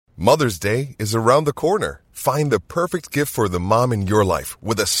Mother's Day is around the corner. Find the perfect gift for the mom in your life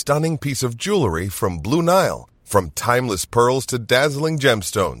with a stunning piece of jewelry from Blue Nile. From timeless pearls to dazzling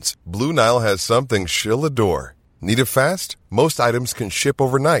gemstones, Blue Nile has something she'll adore. Need it fast? Most items can ship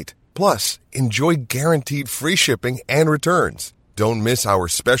overnight. Plus, enjoy guaranteed free shipping and returns. Don't miss our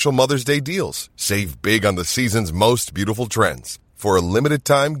special Mother's Day deals. Save big on the season's most beautiful trends. For a limited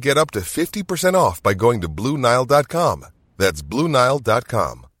time, get up to 50% off by going to BlueNile.com. That's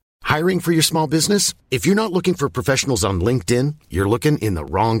BlueNile.com. Hiring for your small business? If you're not looking for professionals on LinkedIn, you're looking in the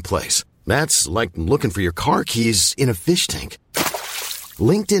wrong place. That's like looking for your car keys in a fish tank.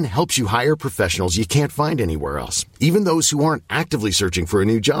 LinkedIn helps you hire professionals you can't find anywhere else, even those who aren't actively searching for a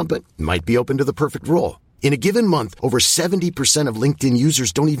new job but might be open to the perfect role. In a given month, over 70% of LinkedIn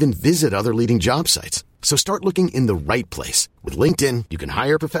users don't even visit other leading job sites. So start looking in the right place. With LinkedIn, you can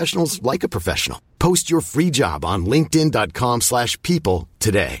hire professionals like a professional. Post your free job on linkedin.com/people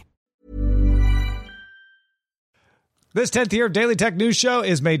today. This 10th year Daily Tech News Show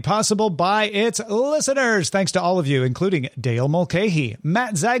is made possible by its listeners. Thanks to all of you, including Dale Mulcahy,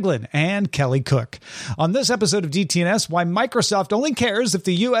 Matt Zaglin, and Kelly Cook. On this episode of DTNS, why Microsoft only cares if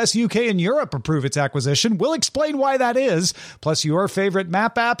the US, UK, and Europe approve its acquisition. We'll explain why that is, plus your favorite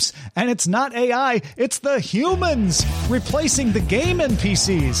map apps. And it's not AI, it's the humans replacing the game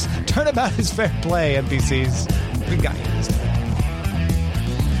NPCs. Turnabout is fair play, NPCs. We got you this time.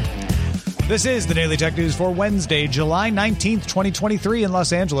 This is the Daily Tech News for Wednesday, July 19th, 2023 in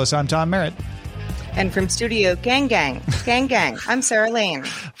Los Angeles. I'm Tom Merritt. And from studio, gang, I'm Sarah Lane.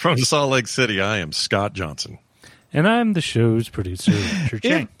 From Salt Lake City, I am Scott Johnson. And I'm the show's producer, Richard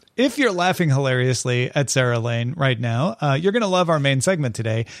Chang. If you're laughing hilariously at Sarah Lane right now, you're going to love our main segment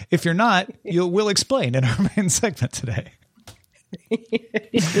today. If you're not, we'll explain in our main segment today.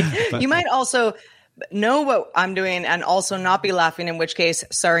 You might also know what I'm doing and also not be laughing, in which case,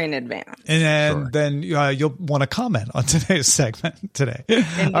 sorry in advance. And then you'll want to comment on today's segment today.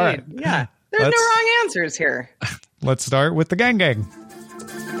 Indeed. All right. Yeah. There's no wrong answers here. Let's start with the gang.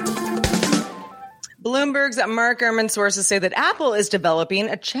 Bloomberg's Mark Gurman sources say that Apple is developing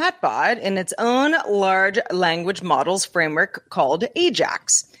a chatbot in its own large language models framework called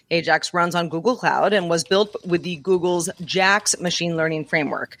AJAX. AJAX runs on Google Cloud and was built with the Google's JAX machine learning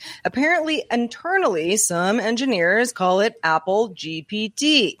framework. Apparently, internally, some engineers call it Apple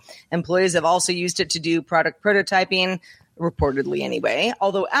GPT. Employees have also used it to do product prototyping, reportedly anyway,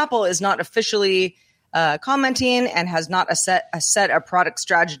 although Apple is not officially commenting and has not a set of product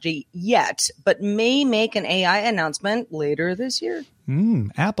strategy yet, but may make an AI announcement later this year.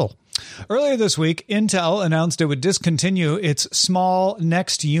 Apple. Earlier this week, Intel announced it would discontinue its small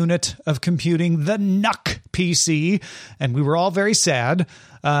next unit of computing, the NUC PC, and we were all very sad,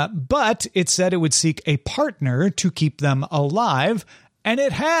 but it said it would seek a partner to keep them alive. And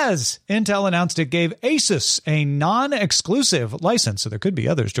it has. Intel announced it gave Asus a non-exclusive license, so there could be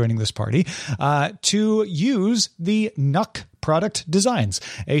others joining this party, to use the NUC product designs.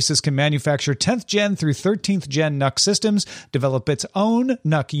 Asus can manufacture 10th gen through 13th gen NUC systems, develop its own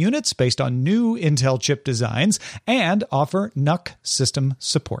NUC units based on new Intel chip designs, and offer NUC system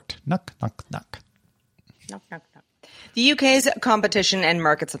support. NUC. The UK's Competition and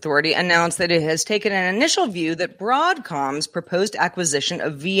Markets Authority announced that it has taken an initial view that Broadcom's proposed acquisition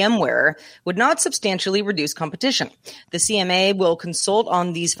of VMware would not substantially reduce competition. The CMA will consult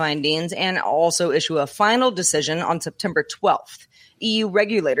on these findings and also issue a final decision on September 12th. EU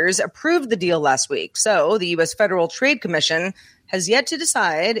regulators approved the deal last week, so the U.S. Federal Trade Commission has yet to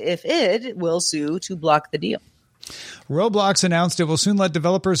decide if it will sue to block the deal. Roblox announced it will soon let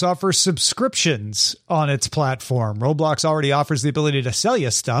developers offer subscriptions on its platform. Roblox already offers the ability to sell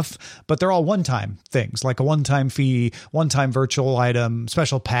you stuff, but they're all one-time things, like a one-time fee, one-time virtual item,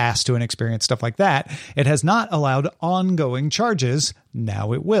 special pass to an experience, stuff like that. It has not allowed ongoing charges.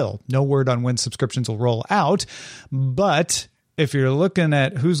 Now it will. No word on when subscriptions will roll out, but if you're looking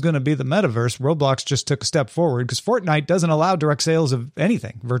at who's going to be the metaverse, Roblox just took a step forward because Fortnite doesn't allow direct sales of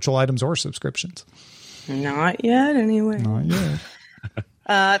anything, virtual items or subscriptions. Not yet, anyway. Not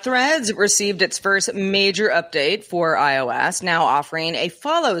yet. Threads received its first major update for iOS, now offering a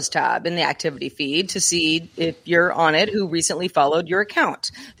follows tab in the activity feed to see if you're on it who recently followed your account.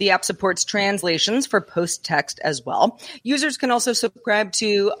 The app supports translations for post text as well. Users can also subscribe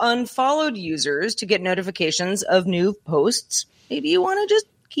to unfollowed users to get notifications of new posts. Maybe you want to just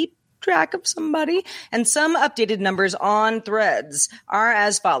keep track of somebody. And some updated numbers on Threads are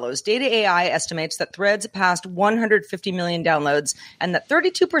as follows. Data AI estimates that Threads passed 150 million downloads and that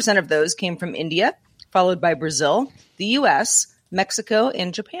 32% of those came from India, followed by Brazil, the US, Mexico,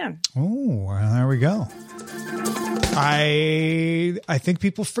 and Japan. Oh, well, there we go. I think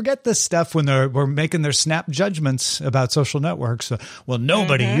people forget this stuff when we're making their snap judgments about social networks. Well,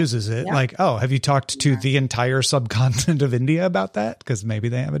 nobody uses it. Yeah. Like, oh, have you talked to the entire subcontinent of India about that? Because maybe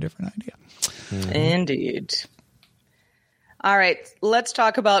they have a different idea. Indeed. All right, let's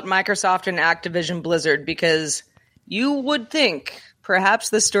talk about Microsoft and Activision Blizzard, because you would think perhaps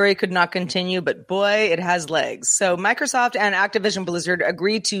the story could not continue, but boy, it has legs. So Microsoft and Activision Blizzard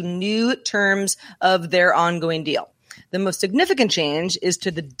agreed to new terms of their ongoing deal. The most significant change is to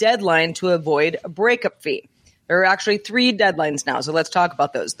the deadline to avoid a breakup fee. There are actually 3 deadlines now, so let's talk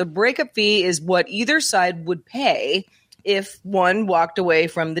about those. The breakup fee is what either side would pay if one walked away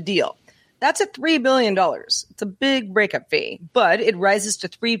from the deal. That's at $3 billion. It's a big breakup fee, but it rises to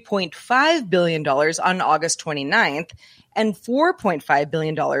 $3.5 billion on August 29th and $4.5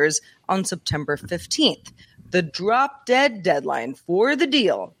 billion on September 15th. The drop-dead deadline for the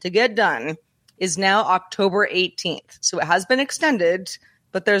deal to get done is now October 18th. So it has been extended,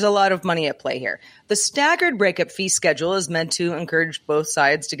 but there's a lot of money at play here. The staggered breakup fee schedule is meant to encourage both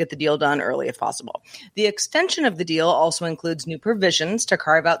sides to get the deal done early if possible. The extension of the deal also includes new provisions to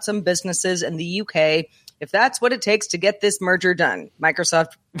carve out some businesses in the UK if that's what it takes to get this merger done.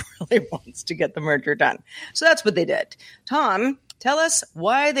 Microsoft really wants to get the merger done. So that's what they did. Tom, tell us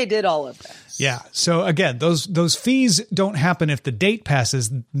why they did all of this. Yeah. So again, those fees don't happen if the date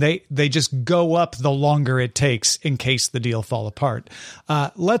passes. They just go up the longer it takes in case the deal fall apart.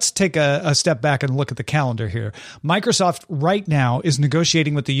 Let's take a step back and look at the calendar here. Microsoft right now is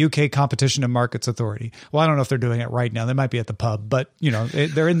negotiating with the UK Competition and Markets Authority. Well, I don't know if they're doing it right now. They might be at the pub, but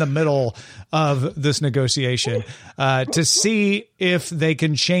they're in the middle of this negotiation to see if they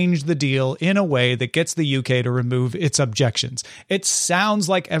can change the deal in a way that gets the UK to remove its objections. It sounds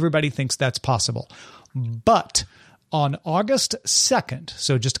like everybody thinks that's possible. But on August 2nd,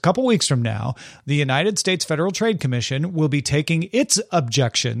 so just a couple weeks from now, the United States Federal Trade Commission will be taking its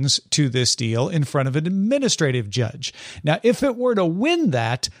objections to this deal in front of an administrative judge. Now, if it were to win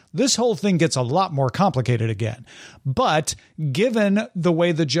that, this whole thing gets a lot more complicated again. But given the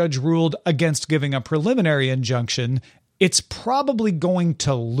way the judge ruled against giving a preliminary injunction, it's probably going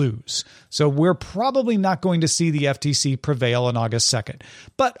to lose. So we're probably not going to see the FTC prevail on August 2nd.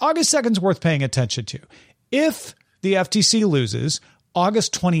 But August 2nd is worth paying attention to. If the FTC loses,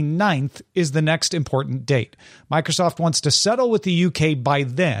 August 29th is the next important date. Microsoft wants to settle with the UK by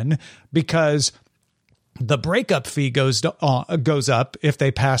then because the breakup fee goes up if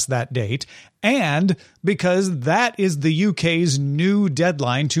they pass that date, and because that is the UK's new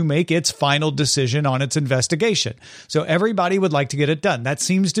deadline to make its final decision on its investigation. So everybody would like to get it done. That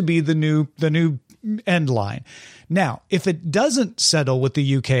seems to be the new end line. Now, if it doesn't settle with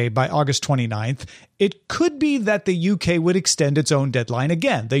the UK by August 29th, it could be that the UK would extend its own deadline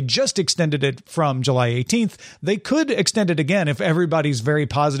again. They just extended it from July 18th. They could extend it again if everybody's very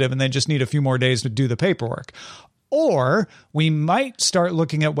positive and they just need a few more days to do the paperwork. Or we might start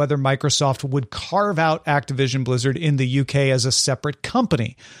looking at whether Microsoft would carve out Activision Blizzard in the UK as a separate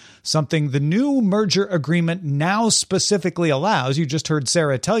company. Something the new merger agreement now specifically allows. You just heard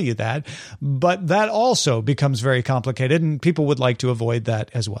Sarah tell you that, but that also becomes very complicated and people would like to avoid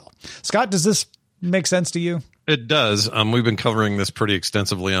that as well. Scott, does this make sense to you? It does. We've been covering this pretty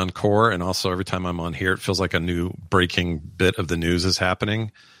extensively on Core, and also every time I'm on here, it feels like a new breaking bit of the news is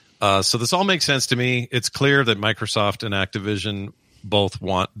happening. So this all makes sense to me. It's clear that Microsoft and Activision both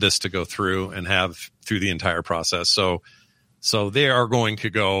want this to go through and have through the entire process. So they are going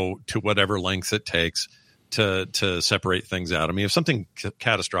to go to whatever lengths it takes to separate things out. I mean, if something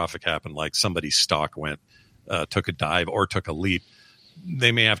catastrophic happened, like somebody's stock took a dive or took a leap,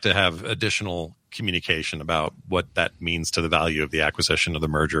 they may have to have additional communication about what that means to the value of the acquisition of the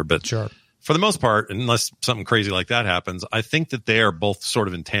merger. But sure, for the most part, unless something crazy like that happens, I think that they are both sort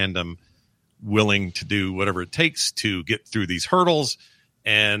of in tandem, willing to do whatever it takes to get through these hurdles.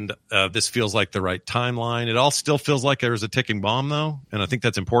 And this feels like the right timeline. It all still feels like there's a ticking bomb, though. And I think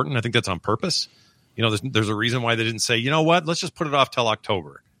that's important. I think that's on purpose. There's a reason why they didn't say, you know what, let's just put it off till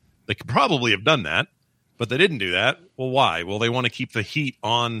October. They could probably have done that, but they didn't do that. Well, why? Well, they want to keep the heat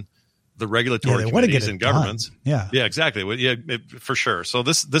on the regulatory committees and governments. Done. Yeah, exactly. Well, for sure. So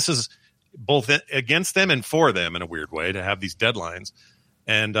this is both against them and for them in a weird way to have these deadlines.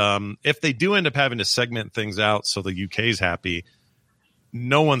 And if they do end up having to segment things out so the UK's happy,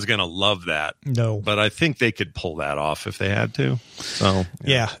 no one's going to love that. No. But I think they could pull that off if they had to. So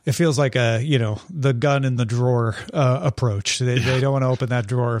yeah, it feels like the gun in the drawer approach. They don't want to open that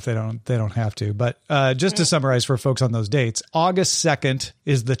drawer if they don't have to. But just to summarize for folks on those dates, August 2nd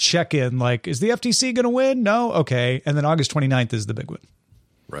is the check-in. Like, is the FTC going to win? No? Okay. And then August 29th is the big one.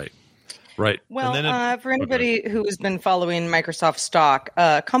 Right. Right. Well, for anybody who has been following Microsoft stock,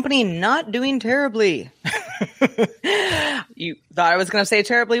 company not doing terribly. You thought I was going to say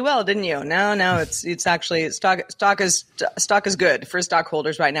terribly well, didn't you? No, it's actually stock is good for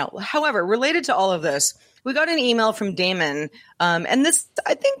stockholders right now. However, related to all of this, we got an email from Damon, and this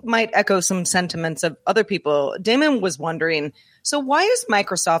I think might echo some sentiments of other people. Damon was wondering, so why is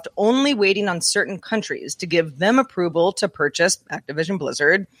Microsoft only waiting on certain countries to give them approval to purchase Activision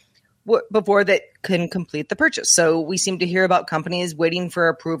Blizzard before they can complete the purchase? So we seem to hear about companies waiting for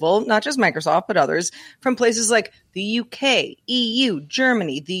approval, not just Microsoft, but others, from places like the UK, EU,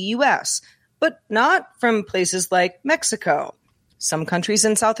 Germany, the US, but not from places like Mexico, some countries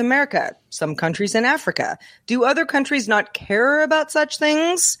in South America, some countries in Africa. Do other countries not care about such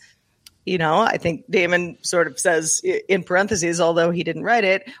things? You know, I think Damon sort of says in parentheses, although he didn't write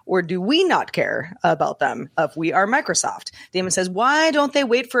it, or do we not care about them if we are Microsoft? Damon says, why don't they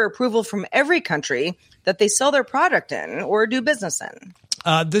wait for approval from every country that they sell their product in or do business in?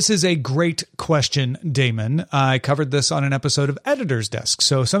 This is a great question, Damon. I covered this on an episode of Editor's Desk.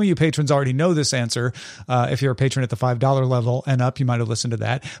 So some of you patrons already know this answer. If you're a patron at the $5 level and up, you might have listened to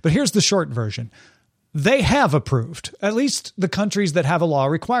that. But here's the short version. They have approved, at least the countries that have a law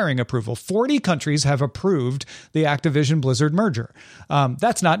requiring approval. 40 countries have approved the Activision Blizzard merger.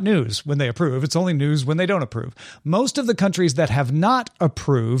 That's not news when they approve. It's only news when they don't approve. Most of the countries that have not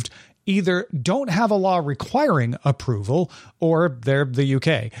approved either don't have a law requiring approval or they're the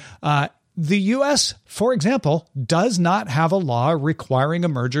UK. The U.S., for example, does not have a law requiring a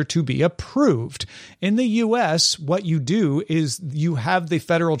merger to be approved. In the U.S., what you do is you have the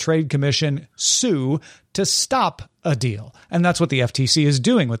Federal Trade Commission sue to stop a deal. And that's what the FTC is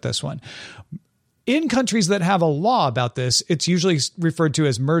doing with this one. In countries that have a law about this, it's usually referred to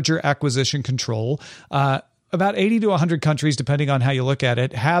as merger acquisition control. About 80 to 100 countries, depending on how you look at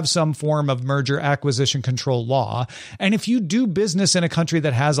it, have some form of merger acquisition control law. And if you do business in a country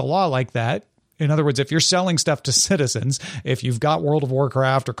that has a law like that, in other words, if you're selling stuff to citizens, if you've got World of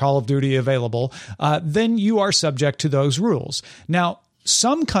Warcraft or Call of Duty available, then you are subject to those rules. Now,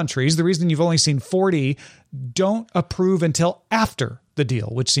 some countries, the reason you've only seen 40, don't approve until after the deal,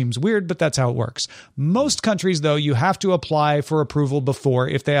 which seems weird, but that's how it works. Most countries, though, you have to apply for approval before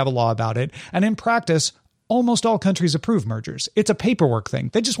if they have a law about it. And in practice, almost all countries approve mergers. It's a paperwork thing.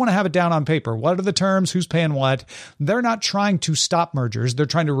 They just want to have it down on paper. What are the terms? Who's paying what? They're not trying to stop mergers. They're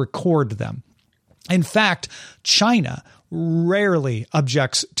trying to record them. In fact, China rarely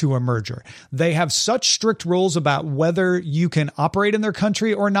objects to a merger. They have such strict rules about whether you can operate in their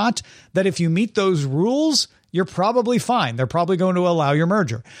country or not that if you meet those rules, you're probably fine. They're probably going to allow your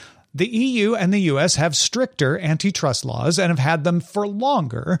merger. The EU and the US have stricter antitrust laws and have had them for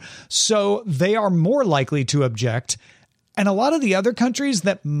longer, so they are more likely to object. And a lot of the other countries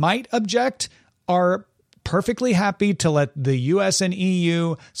that might object are perfectly happy to let the US and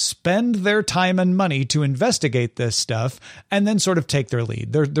EU spend their time and money to investigate this stuff and then sort of take their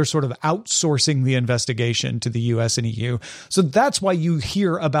lead. They're sort of outsourcing the investigation to the US and EU. So that's why you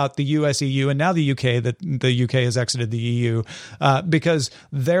hear about the US, EU, and now the UK, that the UK has exited the EU, because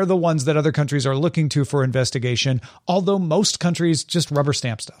they're the ones that other countries are looking to for investigation, although most countries just rubber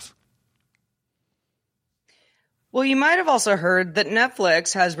stamp stuff. Well, you might have also heard that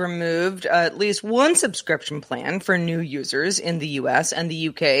Netflix has removed at least one subscription plan for new users in the US and the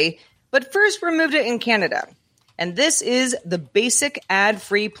UK, but first removed it in Canada. And this is the basic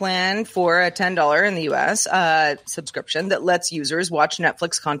ad-free plan for a $10 in the US subscription that lets users watch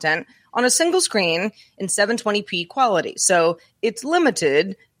Netflix content on a single screen in 720p quality. So it's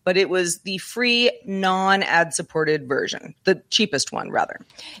limited, but it was the free, non-ad supported version, the cheapest one, rather.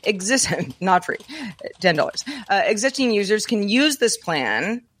 Not free, $10. Existing users can use this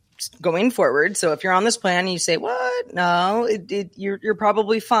plan going forward. So if you're on this plan and you say, what? No, you're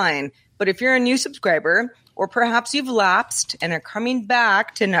probably fine. But if you're a new subscriber, or perhaps you've lapsed and are coming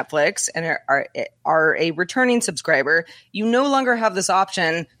back to Netflix and are a returning subscriber, you no longer have this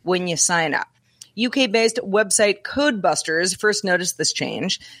option when you sign up. UK-based website Codebusters first noticed this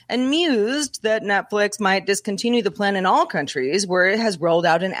change and mused that Netflix might discontinue the plan in all countries where it has rolled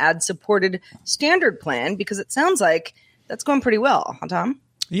out an ad-supported standard plan, because it sounds like that's going pretty well, huh, Tom?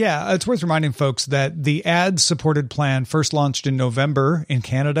 Yeah, it's worth reminding folks that the ad-supported plan first launched in November in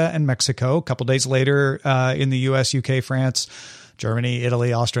Canada and Mexico. A couple days later in the US, UK, France, Germany,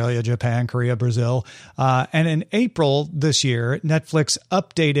 Italy, Australia, Japan, Korea, Brazil. And in April this year, Netflix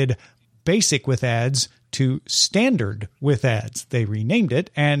updated Basic with ads to standard with ads. They renamed it,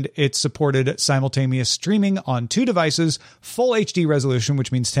 and it supported simultaneous streaming on 2 devices, full HD resolution,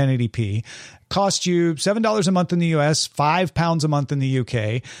 which means 1080p. Cost you $7 a month in the US, £5 a month in the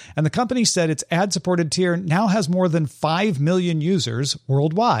UK. And the company said its ad-supported tier now has more than 5 million users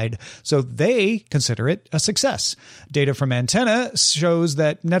worldwide. So they consider it a success. Data from Antenna shows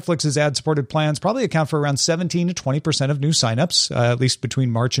that Netflix's ad-supported plans probably account for around 17 to 20% of new signups, at least between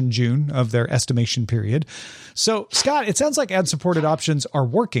March and June of their estimation period. So, Scott, it sounds like ad-supported options are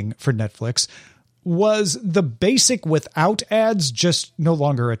working for Netflix. Was the basic without ads just no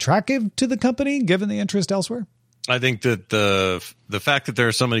longer attractive to the company, given the interest elsewhere? I think that the fact that there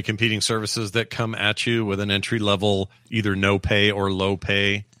are so many competing services that come at you with an entry level, either no pay or low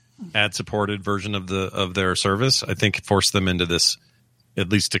pay ad supported version of their service, I think forced them into this, at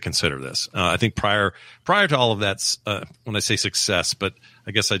least to consider this. I think prior to all of that, when I say success, but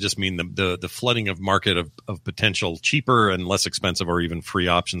I guess I just mean the flooding of market of potential cheaper and less expensive or even free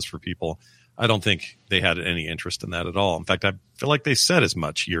options for people. I don't think they had any interest in that at all. In fact, I feel like they said as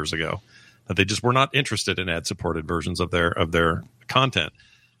much years ago that they just were not interested in ad-supported versions of their content.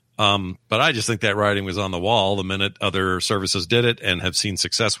 But I just think that writing was on the wall the minute other services did it and have seen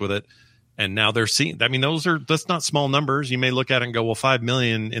success with it. And now they're seeing, I mean, that's not small numbers. You may look at it and go, well, 5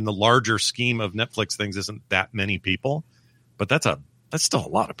 million in the larger scheme of Netflix things isn't that many people, but that's still a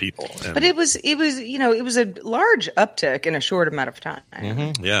lot of people. And, but it was a large uptick in a short amount of time.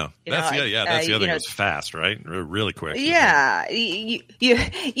 Mm-hmm, yeah. That's the other thing. It was fast, right? Really quick. Yeah.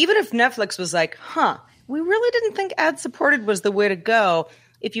 Even if Netflix was like, we really didn't think ad supported was the way to go.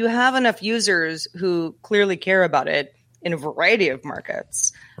 If you have enough users who clearly care about it in a variety of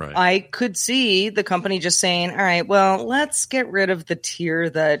markets, right, I could see the company just saying, all right, well, let's get rid of the tier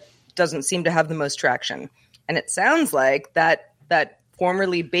that doesn't seem to have the most traction. And it sounds like that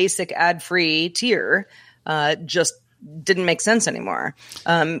formerly basic ad-free tier just didn't make sense anymore.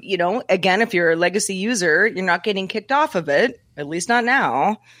 Again, if you're a legacy user, you're not getting kicked off of it, at least not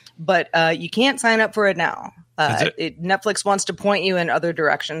now, but you can't sign up for it now. Netflix wants to point you in other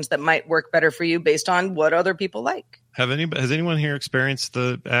directions that might work better for you based on what other people like. Has anyone here experienced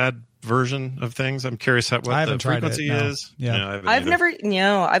the ad version of things? I'm curious what the frequency is. Yeah, I've never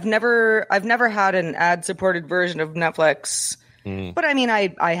had an ad supported version of Netflix. But I mean,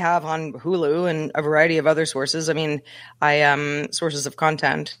 I have on Hulu and a variety of other sources. I mean, sources of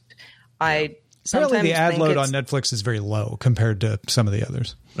content. Apparently the ad load on Netflix is very low compared to some of the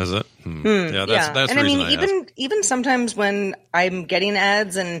others. Is it? Yeah, that's and the reason I mean, even sometimes when I'm getting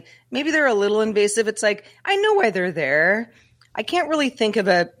ads and maybe they're a little invasive, it's like, I know why they're there. I can't really think of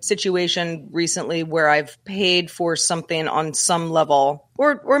a situation recently where I've paid for something on some level,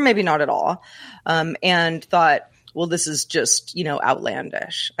 or maybe not at all, and thought, well, this is just,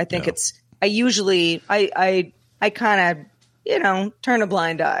 outlandish. I think I kind of, turn a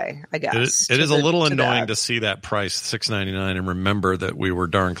blind eye, I guess. It is a little annoying to see that price, $6.99, and remember that we were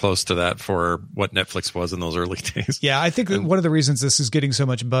darn close to that for what Netflix was in those early days. Yeah, I think that one of the reasons this is getting so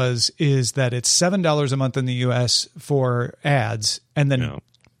much buzz is that it's $7 a month in the US for ads, and then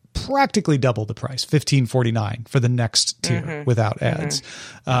practically double the price, $15.49 for the next tier without ads.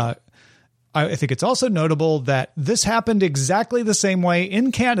 I think it's also notable that this happened exactly the same way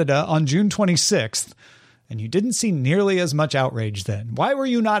in Canada on June 26th, and you didn't see nearly as much outrage then. Why were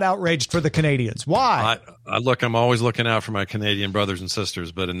you not outraged for the Canadians? Why? I'm always looking out for my Canadian brothers and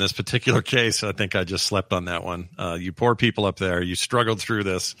sisters, but in this particular case, I think I just slept on that one. You poor people up there, you struggled through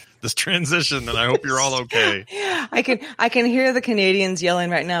this transition, and I hope you're all okay. I can hear the Canadians yelling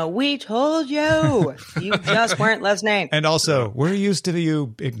right now, "We told you! You just weren't listening." And also, we're used to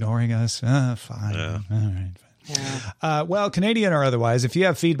you ignoring us. Fine. Yeah. All right. Yeah. Well, Canadian or otherwise, if you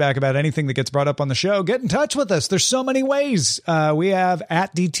have feedback about anything that gets brought up on the show, get in touch with us. There's so many ways. We have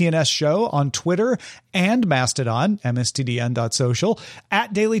at DTNS Show on Twitter and Mastodon, mstdn.social,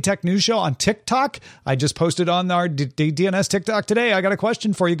 at Daily Tech News Show on TikTok. I just posted on our DTNS TikTok today. I got a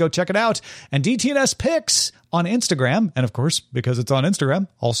question for you. Go check it out. And DTNS Pics on Instagram. And of course, because it's on Instagram,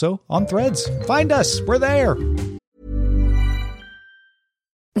 also on Threads. Find us. We're there.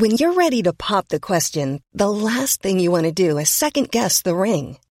 When you're ready to pop the question, the last thing you want to do is second-guess the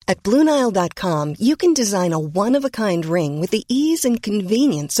ring. At BlueNile.com, you can design a one-of-a-kind ring with the ease and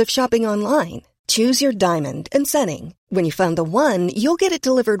convenience of shopping online. Choose your diamond and setting. When you find the one, you'll get it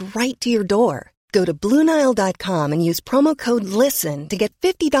delivered right to your door. Go to BlueNile.com and use promo code LISTEN to get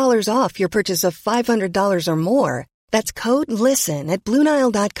 $50 off your purchase of $500 or more. That's code LISTEN at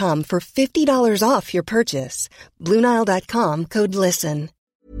BlueNile.com for $50 off your purchase. BlueNile.com, code LISTEN.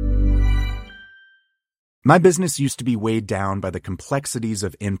 My business used to be weighed down by the complexities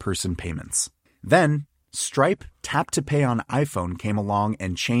of in-person payments. Then, Stripe Tap to Pay on iPhone came along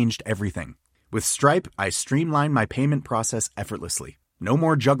and changed everything. With Stripe, I streamlined my payment process effortlessly. No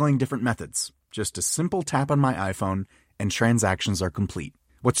more juggling different methods. Just a simple tap on my iPhone and transactions are complete.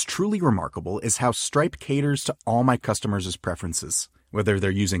 What's truly remarkable is how Stripe caters to all my customers' preferences. Whether they're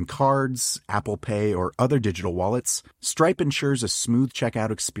using cards, Apple Pay, or other digital wallets, Stripe ensures a smooth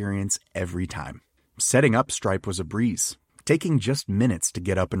checkout experience every time. Setting up Stripe was a breeze, taking just minutes to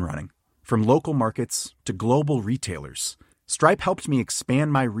get up and running. From local markets to global retailers, Stripe helped me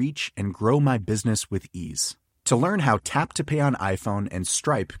expand my reach and grow my business with ease. To learn how Tap to Pay on iPhone and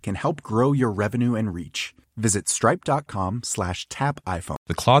Stripe can help grow your revenue and reach, visit stripe.com/tapiphone.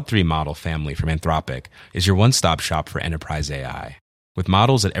 The Claude 3 model family from Anthropic is your one-stop shop for enterprise AI. With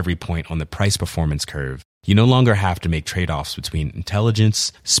models at every point on the price-performance curve, you no longer have to make trade-offs between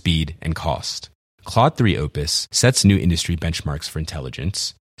intelligence, speed, and cost. Claude 3 Opus sets new industry benchmarks for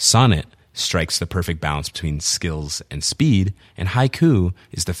intelligence. Sonnet strikes the perfect balance between skills and speed, and Haiku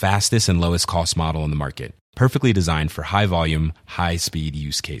is the fastest and lowest cost model in the market, perfectly designed for high-volume, high-speed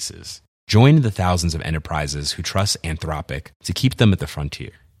use cases. Join the thousands of enterprises who trust Anthropic to keep them at the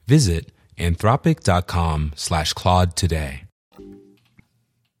frontier. Visit anthropic.com/Claude today.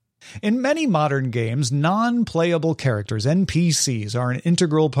 In many modern games, non-playable characters, NPCs, are an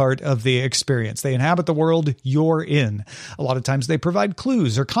integral part of the experience. They inhabit the world you're in. A lot of times they provide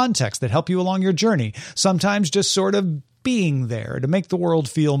clues or context that help you along your journey, sometimes just sort of being there to make the world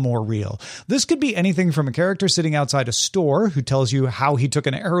feel more real. This could be anything from a character sitting outside a store who tells you how he took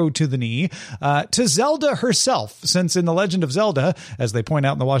an arrow to the knee, to Zelda herself, since in The Legend of Zelda, as they point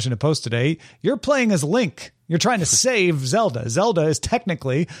out in the Washington Post today, you're playing as Link. You're trying to save Zelda. Zelda is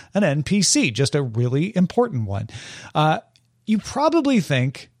technically an NPC, just a really important one. You probably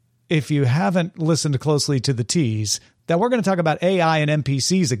think, if you haven't listened closely to the tease, that we're going to talk about AI and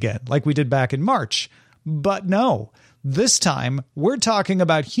NPCs again, like we did back in March. But no. This time, we're talking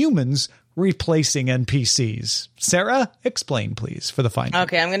about humans replacing NPCs. Sarah, explain, please, for the fine.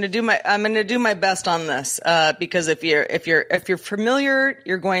 Okay, I'm going to do my best on this because if you're familiar,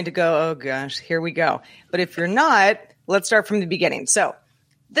 you're going to go, oh gosh, here we go. But if you're not, let's start from the beginning. So,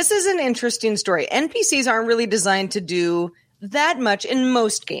 this is an interesting story. NPCs aren't really designed to do that much in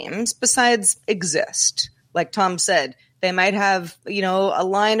most games besides exist. Like Tom said, they might have, a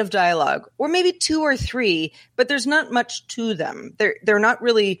line of dialogue or maybe 2 or 3, but there's not much to them. They're not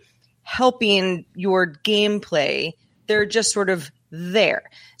really helping your gameplay. They're just sort of there.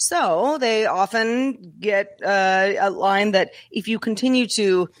 So they often get a line that if you continue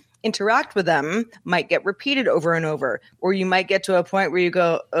to interact with them might get repeated over and over, or you might get to a point where you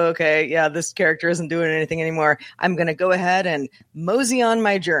go, okay, yeah, this character isn't doing anything anymore. I'm going to go ahead and mosey on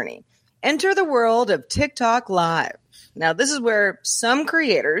my journey. Enter the world of TikTok Live. Now, this is where some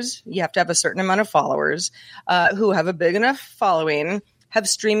creators, you have to have a certain amount of followers, who have a big enough following, have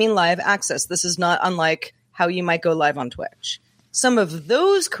streaming live access. This is not unlike how you might go live on Twitch. Some of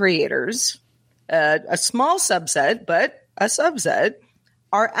those creators, a small subset, but a subset,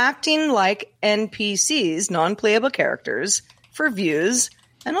 are acting like NPCs, non-playable characters, for views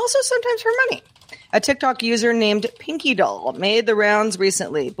and also sometimes for money. A TikTok user named Pinky Doll made the rounds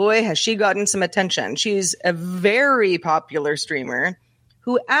recently. Boy, has she gotten some attention. She's a very popular streamer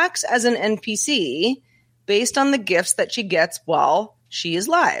who acts as an NPC based on the gifts that she gets while she is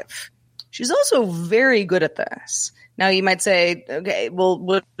live. She's also very good at this. Now, you might say, okay, well,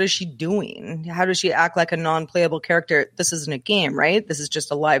 what is she doing? How does she act like a non-playable character? This isn't a game, right? This is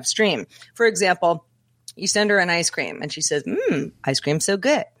just a live stream. For example, you send her an ice cream, and she says, ice cream's so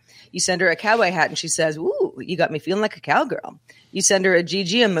good. You send her a cowboy hat and she says, ooh, you got me feeling like a cowgirl. You send her a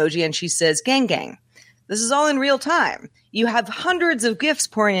GG emoji and she says, gang, gang. This is all in real time. You have hundreds of gifts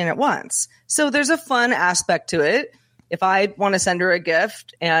pouring in at once. So there's a fun aspect to it. If I want to send her a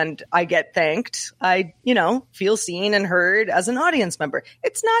gift and I get thanked, I, feel seen and heard as an audience member.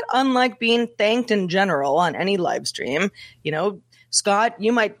 It's not unlike being thanked in general on any live stream. Scott,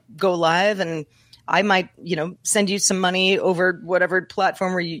 you might go live and I might, send you some money over whatever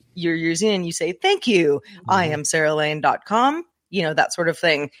platform you're using and you say, thank you. I am SarahLane.com, that sort of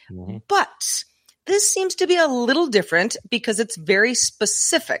thing. Mm-hmm. But this seems to be a little different because it's very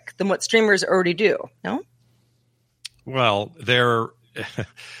specific than what streamers already do. No? Well,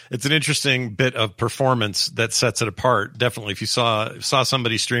 it's an interesting bit of performance that sets it apart. Definitely, if you saw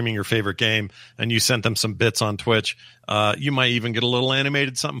somebody streaming your favorite game and you sent them some bits on Twitch, you might even get a little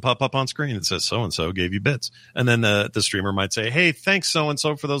animated something pop up on screen that says so-and-so gave you bits. And then the streamer might say, hey, thanks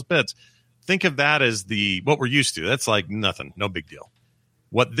so-and-so for those bits. Think of that as what we're used to. That's like nothing, no big deal.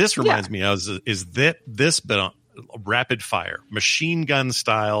 What this reminds me of is that this bit on rapid fire, machine gun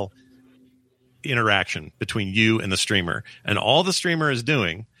style, interaction between you and the streamer. And all the streamer is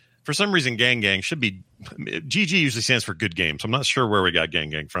doing, for some reason, gang should be, GG usually stands for good game. So I'm not sure where we got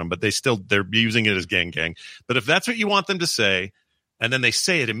gang from, but they're using it as gang. But if that's what you want them to say, and then they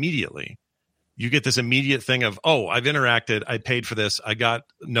say it immediately, you get this immediate thing of, oh, I've interacted, I paid for this, I got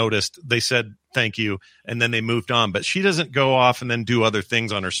noticed, they said thank you, and then they moved on. But she doesn't go off and then do other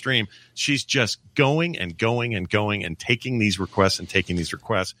things on her stream. She's just going and taking these requests and taking these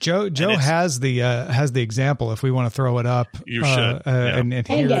requests. Joe has the example if we want to throw it up. You should. And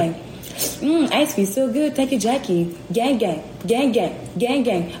hey, gang. Ice cream so good. Thank you, Jackie. Gang.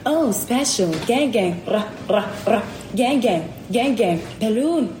 Oh, special. Gang. Rah, rah, rah. Gang.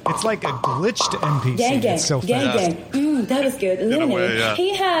 Balloon. It's like a glitched NPC. Gang. It's so fast. That was good. Lemonade.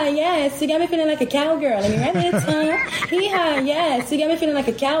 Hee-haw, yes. You got me feeling like a cowgirl. Let me run it, Hee-haw, yes. You got me feeling like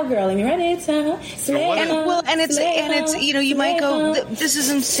a cowgirl. Let me run it, it's you might go, this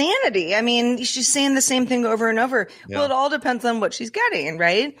is insanity. I mean, she's saying the same thing over and over. Yeah. Well, it all depends on what she's getting,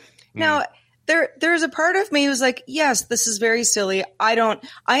 right? Now, there's a part of me who's like, yes, this is very silly. I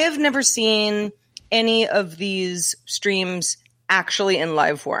have never seen any of these streams actually in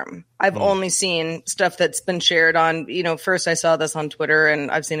live form. I've only seen stuff that's been shared on, first I saw this on Twitter and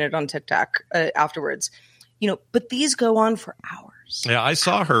I've seen it on TikTok afterwards, but these go on for hours. Yeah, I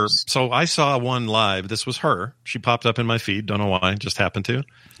saw her. So I saw one live. This was her. She popped up in my feed. Don't know why. Just happened to.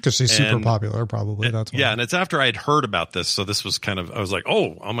 Because she's super popular, probably. That's why. Yeah, and it's after I had heard about this. So this was I was like,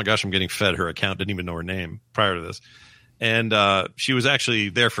 oh my gosh, I'm getting fed her account. Didn't even know her name prior to this. And she was actually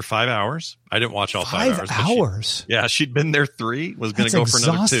there for 5 hours. I didn't watch all 5 hours. 5 hours? She'd been there 3, was going to go for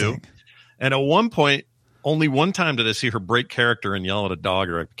another 2. And at one point, only one time did I see her break character and yell at a dog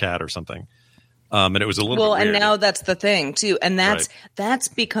or a cat or something. And it was a little bit weird. And now that's the thing, too. And that's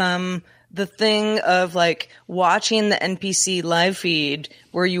become the thing of like watching the NPC live feed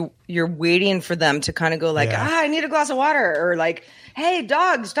where you're waiting for them to kind of go like, I need a glass of water, or like, hey,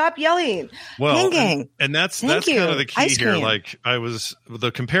 dog, stop yelling. Well, and that's kind of the key here. Like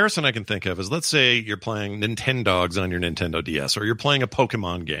the comparison I can think of is, let's say you're playing Nintendogs on your Nintendo DS, or you're playing a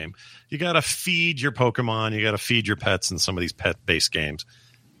Pokemon game. You got to feed your Pokemon. You got to feed your pets in some of these pet-based games.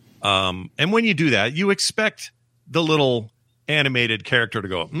 And when you do that, you expect the little animated character to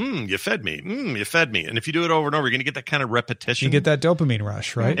go, you fed me. You fed me. And if you do it over and over, you're going to get that kind of repetition. You get that dopamine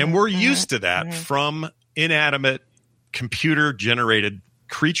rush, right? And we're used to that from inanimate computer-generated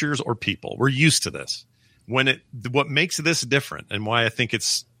creatures or people. We're used to this. What makes this different, and why I think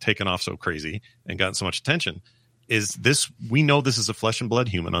it's taken off so crazy and gotten so much attention, is this: we know this is a flesh and blood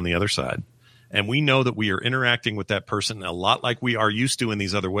human on the other side, and we know that we are interacting with that person a lot like we are used to in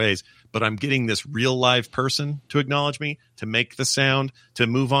these other ways. But I'm getting this real live person to acknowledge me, to make the sound, to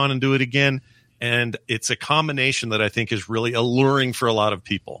move on and do it again, and it's a combination that I think is really alluring for a lot of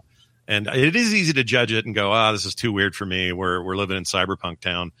people. And it is easy to judge it and go, this is too weird for me. We're living in cyberpunk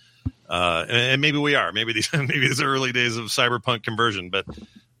town. And maybe we are. Maybe these are early days of cyberpunk conversion. But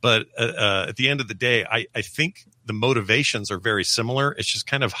at the end of the day, I think the motivations are very similar. It's just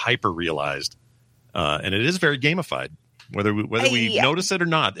kind of hyper realized. And it is very gamified, whether we notice it or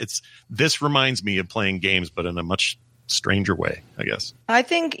not. This reminds me of playing games, but in a much stranger way, I guess. I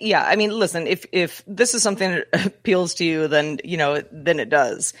think, I mean, listen, if this is something that appeals to you, then it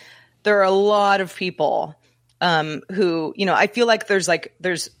does. There are a lot of people who, I feel like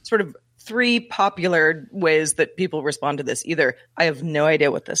there's sort of 3 popular ways that people respond to this. Either I have no idea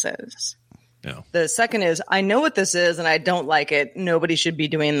what this is. Yeah. The second is I know what this is and I don't like it. Nobody should be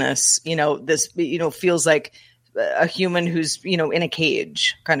doing this. This feels like a human who's, in a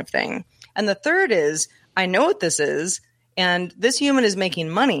cage kind of thing. And the third is I know what this is and this human is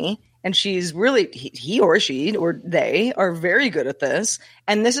making money. And she's really, he or she or they are very good at this.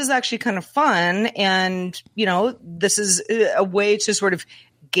 And this is actually kind of fun. And, this is a way to sort of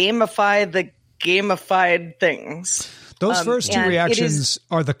gamify the gamified things. Those first 2 reactions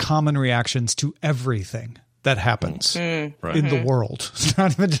are the common reactions to everything that happens in the world. It's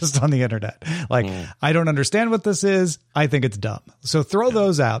not even just on the internet. Like, I don't understand what this is. I think it's dumb. So throw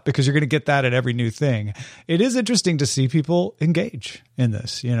those out, because you're going to get that at every new thing. It is interesting to see people engage in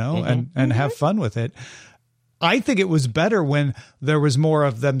this, and have fun with it. I think it was better when there was more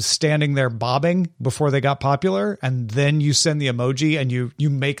of them standing there bobbing before they got popular, and then you send the emoji and you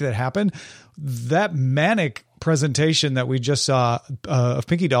make that happen. That manic presentation that we just saw of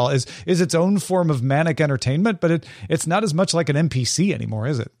Pinky Doll is its own form of manic entertainment, but it's not as much like an NPC anymore,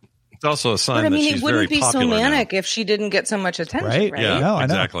 is it? It's also a sign that she's very popular. It wouldn't be so manic if she didn't get so much attention, right? Yeah, no,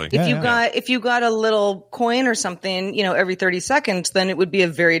 exactly. If you got a little coin or something, every 30 seconds, then it would be a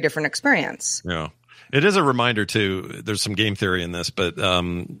very different experience. Yeah. It is a reminder too. There's some game theory in this, but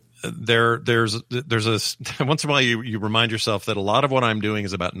there's a once in a while you remind yourself that a lot of what I'm doing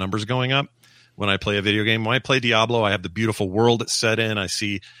is about numbers going up. When I play a video game, when I play Diablo, I have the beautiful world it's set in. I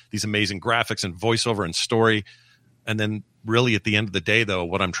see these amazing graphics and voiceover and story. And then really at the end of the day, though,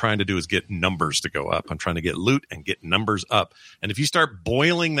 what I'm trying to do is get numbers to go up. I'm trying to get loot and get numbers up. And if you start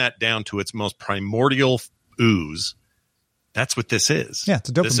boiling that down to its most primordial ooze, that's what this is. Yeah, it's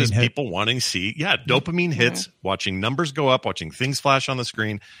a dopamine This is hit. people wanting to see, dopamine hits, watching numbers go up, watching things flash on the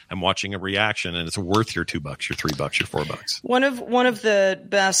screen, and watching a reaction, and it's worth your $2, your $3, your $4. One of the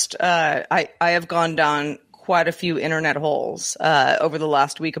best. I have gone down quite a few internet holes over the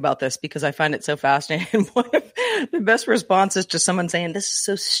last week about this because I find it so fascinating. One of the best responses to someone saying, "This is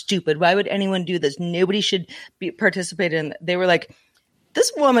so stupid. Why would anyone do this? Nobody should participate in." They were like,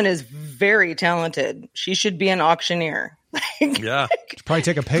 "This woman is very talented. She should be an auctioneer." Yeah, probably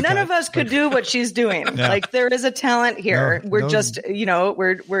take a pay cut. None of us could do what she's doing. Yeah. Like there is a talent here. We're just,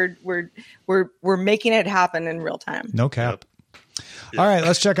 we're making it happen in real time. No cap. All right,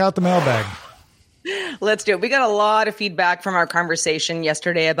 let's check out the mailbag. Let's do it. We got a lot of feedback from our conversation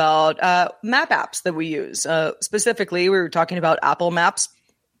yesterday about map apps that we use. Specifically, we were talking about Apple Maps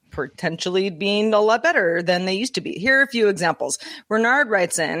potentially being a lot better than they used to be. Here are a few examples. Bernard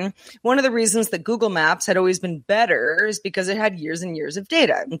writes in, one of the reasons that Google Maps had always been better is because it had years and years of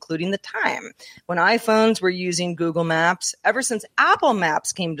data, including the time. When iPhones were using Google Maps, ever since Apple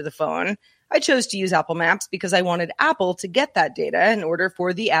Maps came to the phone, I chose to use Apple Maps because I wanted Apple to get that data in order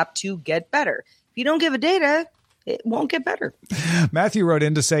for the app to get better. If you don't give it data, it won't get better. Matthew wrote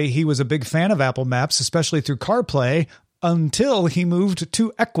in to say he was a big fan of Apple Maps, especially through CarPlay, until he moved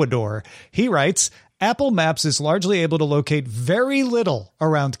to Ecuador. He writes, Apple Maps is largely able to locate very little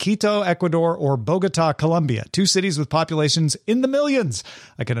around Quito, Ecuador, or Bogota, Colombia, 2 cities with populations in the millions.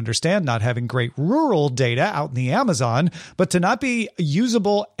 I can understand not having great rural data out in the Amazon, but to not be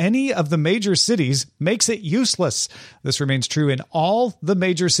usable any of the major cities makes it useless. This remains true in all the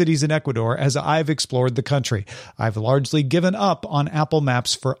major cities in Ecuador as I've explored the country. I've largely given up on Apple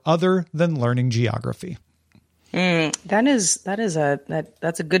Maps for other than learning geography. That's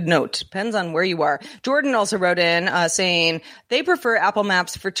a good note. Depends on where you are. Jordan also wrote in saying they prefer Apple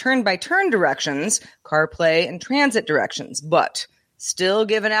Maps for turn-by-turn directions, CarPlay, and transit directions, but still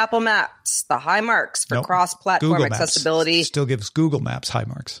giving Apple Maps the high marks for cross-platform Google accessibility. Maps still gives Google Maps high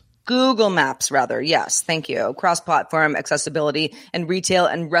marks. Google Maps, rather. Yes, thank you. Cross-platform accessibility and retail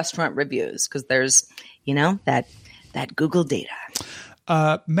and restaurant reviews, because there's, that Google data.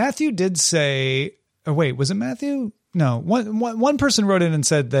 Matthew did say... Oh, wait, was it Matthew? No, one person wrote in and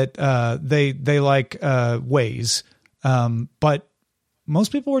said that they like Waze, but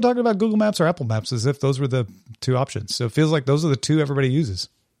most people were talking about Google Maps or Apple Maps as if those were the 2 options. So it feels like those are the 2 everybody uses.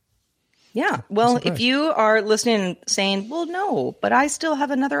 Yeah. Well, if you are listening and saying, well, no, but I still have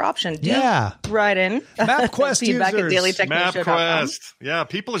another option. Write in. MapQuest feedback users. at dailytechnowshow.com. MapQuest. Yeah,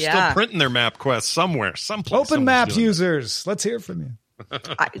 people are still printing their MapQuest somewhere. Someplace. Open Maps users. Let's hear from you.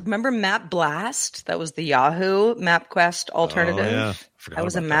 I remember Map Blast. That was the Yahoo MapQuest alternative. Oh, yeah. I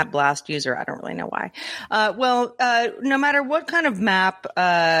was a Map Blast user. I don't really know why. No matter what kind of map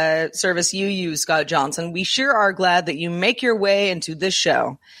service you use, Scott Johnson, we sure are glad that you make your way into this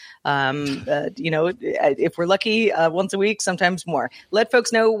show. If we're lucky, once a week, sometimes more. Let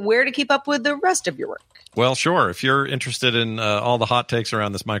folks know where to keep up with the rest of your work. Well, sure. If you're interested in all the hot takes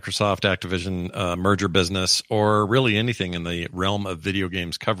around this Microsoft Activision merger business, or really anything in the realm of video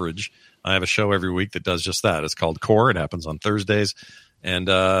games coverage, I have a show every week that does just that. It's called Core. It happens on Thursdays. And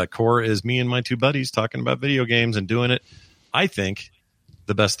Core is me and my 2 buddies talking about video games and doing it, I think,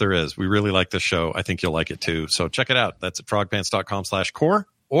 the best there is. We really like this show. I think you'll like it too. So check it out. That's at frogpants.com/core,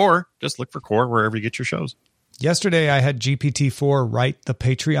 or just look for Core wherever you get your shows. Yesterday, I had GPT-4 write the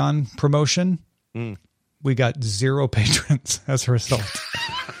Patreon promotion. We got 0 patrons as a result.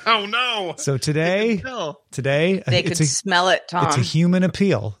 Oh, no. So today they could smell it, Tom. It's a human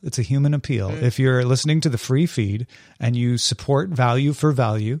appeal. If you're listening to the free feed and you support value for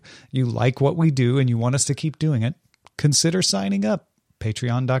value, you like what we do and you want us to keep doing it, consider signing up.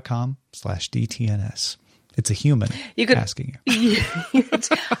 Patreon.com/DTNS. It's a human asking you.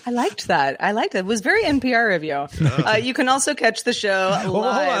 I liked that. It was very NPR of you. You can also catch the show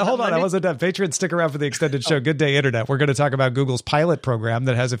live. Hold on. I wasn't done. Patrons, stick around for the extended show. Good Day Internet. We're going to talk about Google's pilot program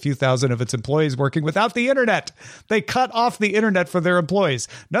that has a few thousand of its employees working without the internet. They cut off the internet for their employees.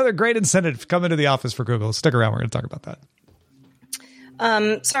 Another great incentive coming to the office for Google. Stick around. We're going to talk about that.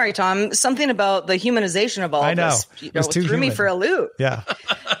 Sorry, Tom. Something about the humanization of all I know. this It's too threw me human. for a loop. Yeah.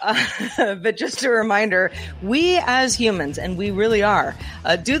 But just a reminder, we as humans, and we really are,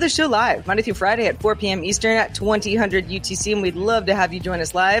 do the show live Monday through Friday at 4 p.m. Eastern at 2000 UTC, and we'd love to have you join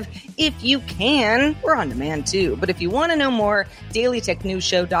us live. If you can, we're on demand too. But if you want to know more,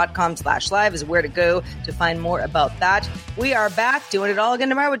 dailytechnewsshow.com/live is where to go to find more about that. We are back doing it all again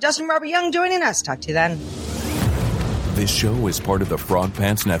tomorrow with Dustin Robert Young joining us. Talk to you then. This show is part of the Frog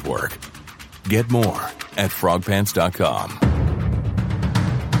Pants Network. Get more at frogpants.com.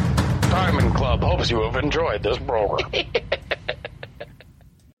 Diamond Club hopes you have enjoyed this program.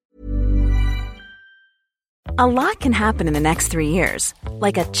 A lot can happen in the next 3 years.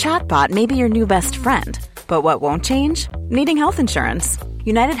 Like a chatbot may be your new best friend. But what won't change? Needing health insurance.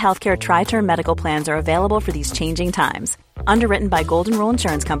 United Healthcare Tri-Term Medical Plans are available for these changing times. Underwritten by Golden Rule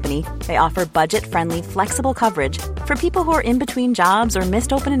Insurance Company, they offer budget-friendly, flexible coverage for people who are in between jobs or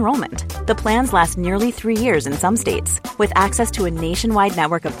missed open enrollment. The plans last nearly 3 years in some states, with access to a nationwide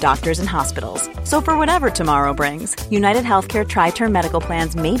network of doctors and hospitals. So for whatever tomorrow brings, United Healthcare Tri-Term Medical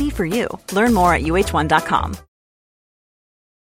Plans may be for you. Learn more at uh1.com.